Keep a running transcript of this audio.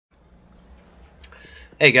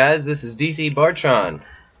Hey guys, this is DC Bartron.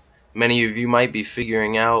 Many of you might be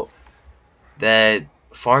figuring out that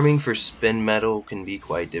farming for Spinmetal can be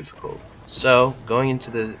quite difficult. So, going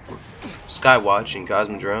into the Skywatch and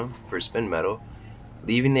Cosmodrome for Spinmetal,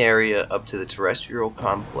 leaving the area up to the terrestrial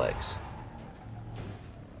complex,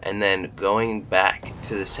 and then going back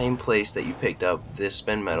to the same place that you picked up this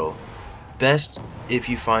Spinmetal. Best if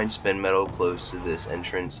you find Spinmetal close to this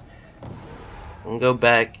entrance, and go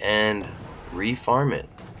back and refarm it.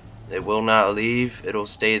 It will not leave, it'll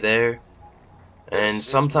stay there, and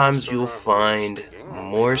sometimes you'll find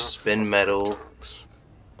more Spinmetal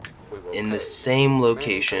in the same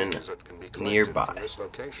location nearby.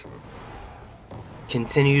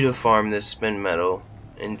 Continue to farm this Spinmetal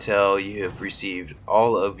until you have received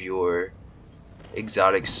all of your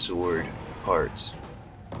exotic sword parts.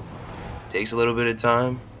 Takes a little bit of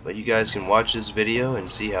time, but you guys can watch this video and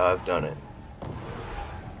see how I've done it.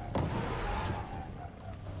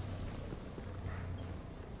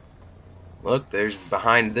 Look, there's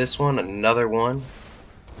behind this one another one.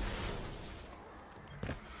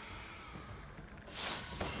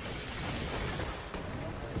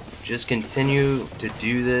 Just continue to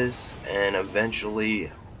do this, and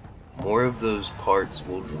eventually more of those parts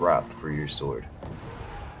will drop for your sword.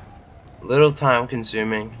 A little time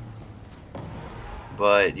consuming,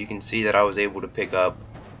 but you can see that I was able to pick up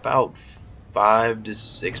about 5 to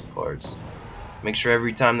 6 parts. Make sure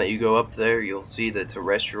every time that you go up there, you'll see the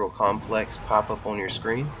terrestrial complex pop up on your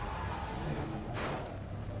screen.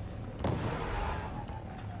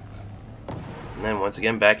 And then once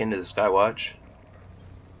again, back into the Skywatch.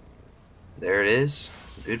 There it is.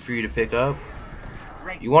 Good for you to pick up.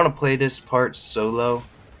 You want to play this part solo.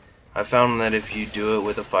 I found that if you do it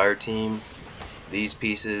with a fire team, these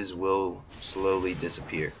pieces will slowly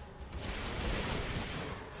disappear.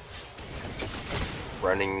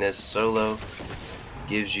 Running this solo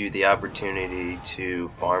gives you the opportunity to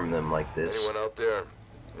farm them like this. Anyone out there?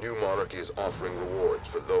 New Monarchy is offering rewards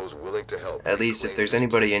for those willing to help. At least if there's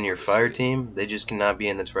anybody in your fire team, they just cannot be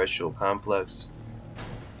in the terrestrial complex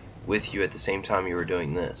with you at the same time you were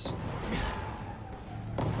doing this.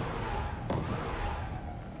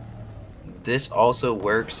 This also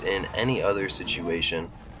works in any other situation.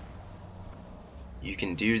 You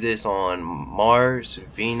can do this on Mars,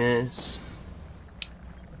 Venus.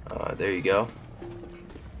 There you go.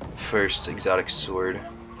 First exotic sword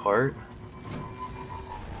part.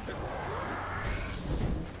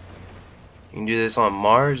 You can do this on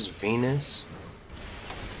Mars, Venus,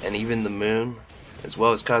 and even the Moon, as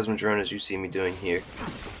well as Cosmodrome, as you see me doing here.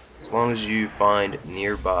 As long as you find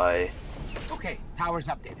nearby Okay, tower's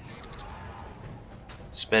updated.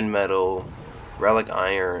 Spinmetal, relic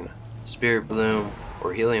iron, spirit bloom,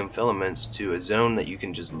 or helium filaments to a zone that you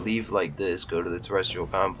can just leave like this, go to the terrestrial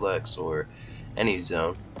complex or any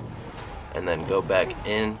zone, and then go back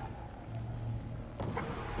in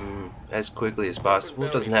as quickly as possible.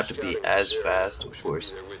 It doesn't have to be as fast, of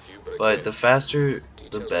course, but the faster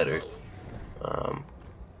the better.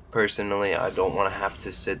 Personally, I don't want to have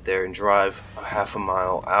to sit there and drive a half a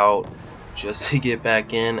mile out just to get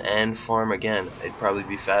back in and farm again. It'd probably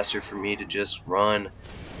be faster for me to just run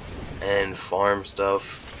and farm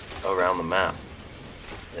stuff around the map.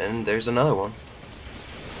 And there's another one.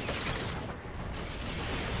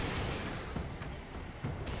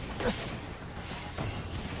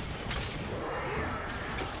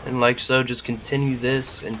 And like so, just continue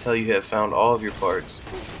this until you have found all of your parts.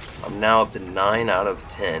 I'm now up to 9 out of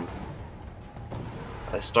 10.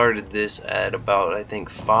 I started this at about, I think,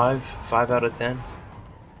 5 out of 10.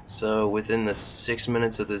 So within the 6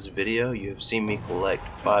 minutes of this video, you have seen me collect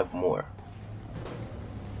 5 more.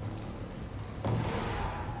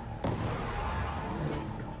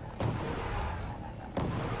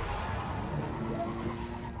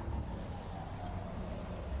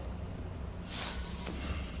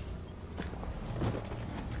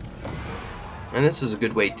 And this is a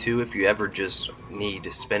good way too if you ever just need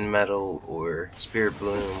Spinmetal or Spirit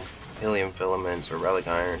Bloom, Helium Filaments, or Relic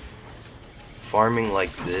Iron. Farming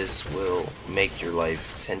like this will make your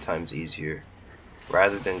life 10 times easier,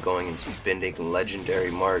 rather than going and spending legendary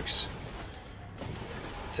marks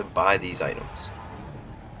to buy these items.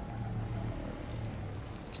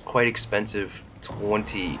 It's quite expensive,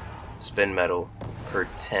 20 Spinmetal per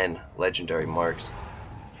 10 legendary marks.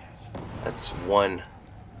 That's one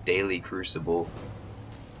daily crucible,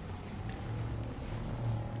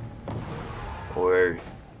 or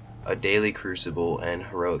a daily crucible and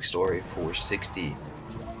heroic story for 60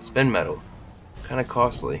 Spinmetal. Kind of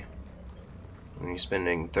costly when you're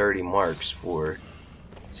spending 30 marks for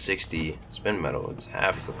 60 Spinmetal. It's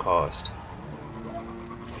half the cost.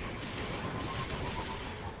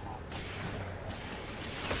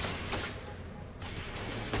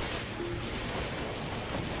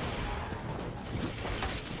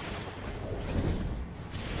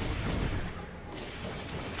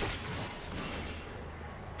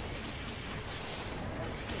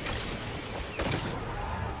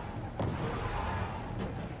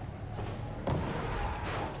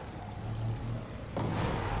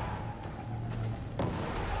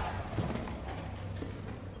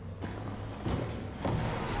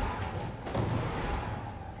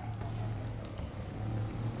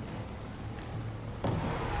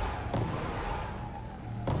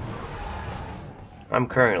 I'm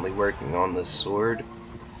currently working on the sword,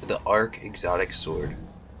 the Arc exotic sword.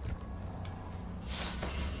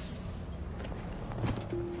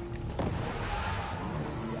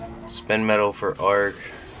 Spinmetal for Arc.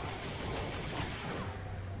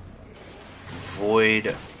 Void,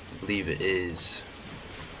 I believe it is.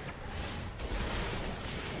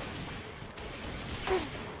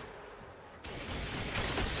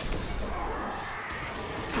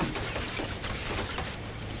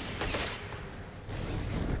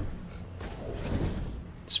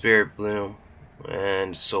 Spirit Bloom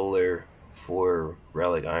and Solar for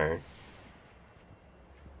Relic Iron.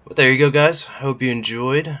 But there you go, guys. Hope you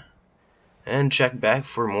enjoyed, and check back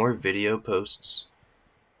for more video posts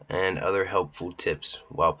and other helpful tips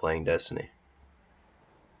while playing Destiny.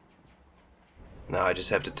 Now I just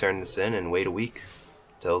have to turn this in and wait a week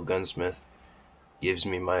till Gunsmith gives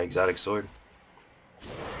me my exotic sword.